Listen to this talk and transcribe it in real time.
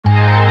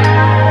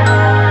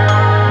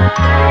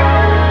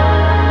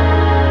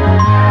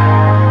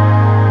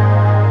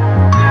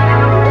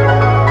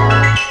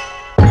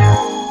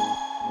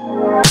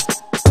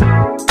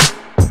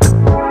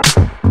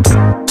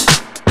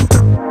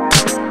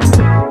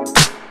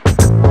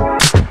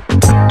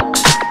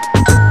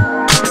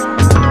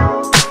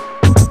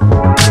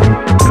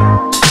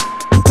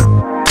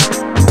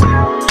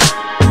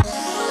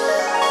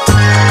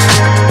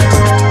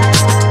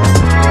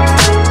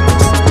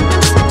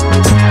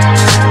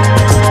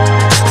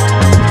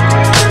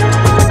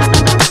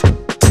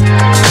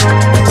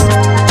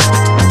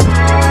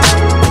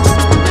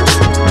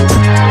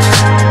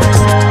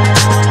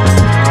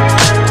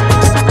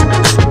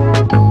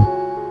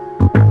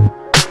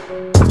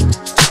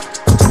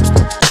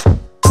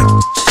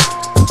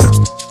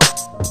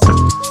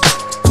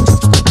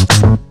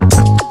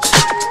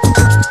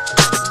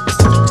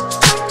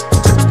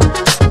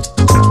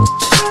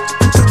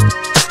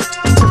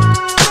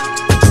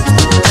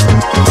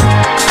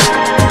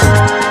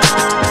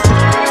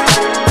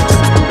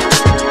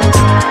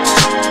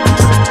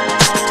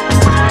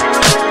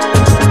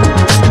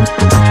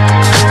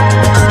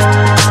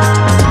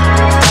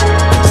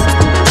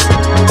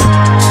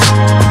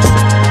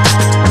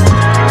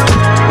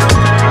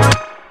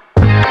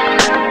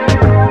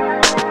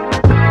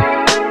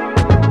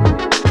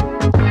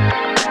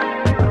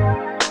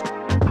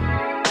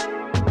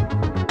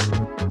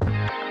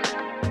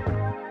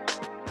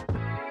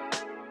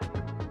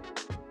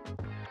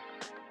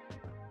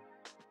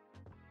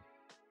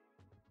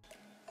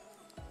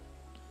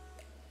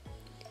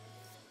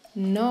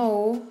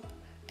Now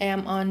I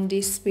am on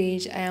this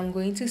page. I am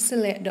going to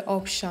select the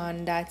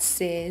option that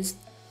says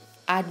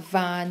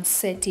advanced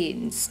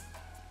settings.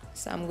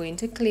 So I'm going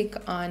to click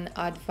on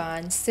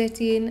advanced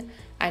setting,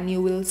 and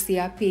you will see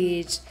a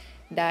page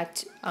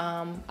that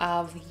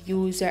have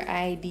user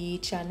ID,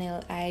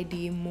 channel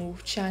ID,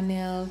 move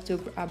channel to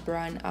a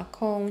brand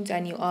account,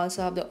 and you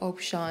also have the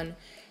option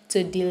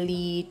to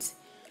delete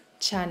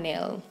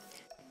channel.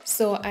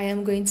 So I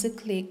am going to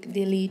click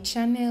delete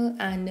channel,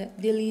 and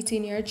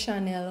deleting your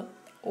channel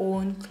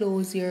won't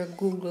close your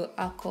Google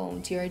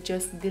account. You're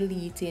just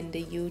deleting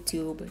the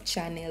YouTube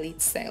channel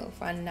itself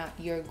and not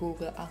your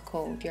Google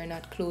account. You're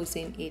not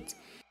closing it.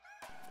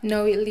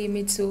 Now it leads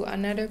me to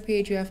another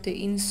page. You have to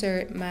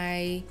insert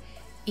my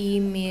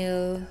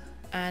email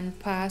and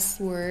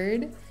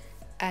password,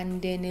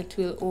 and then it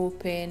will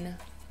open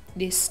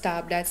this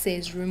tab that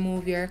says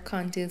remove your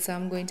content. So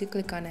I'm going to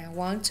click on I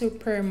want to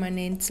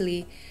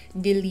permanently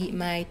delete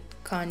my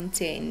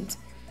content.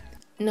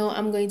 Now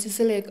I'm going to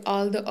select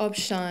all the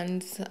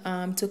options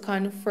to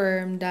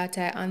confirm that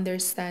I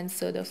understand.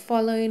 So the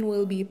following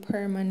will be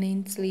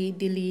permanently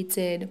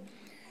deleted.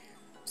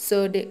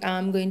 So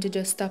I'm going to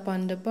just tap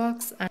on the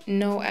box, and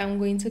now I'm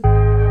going to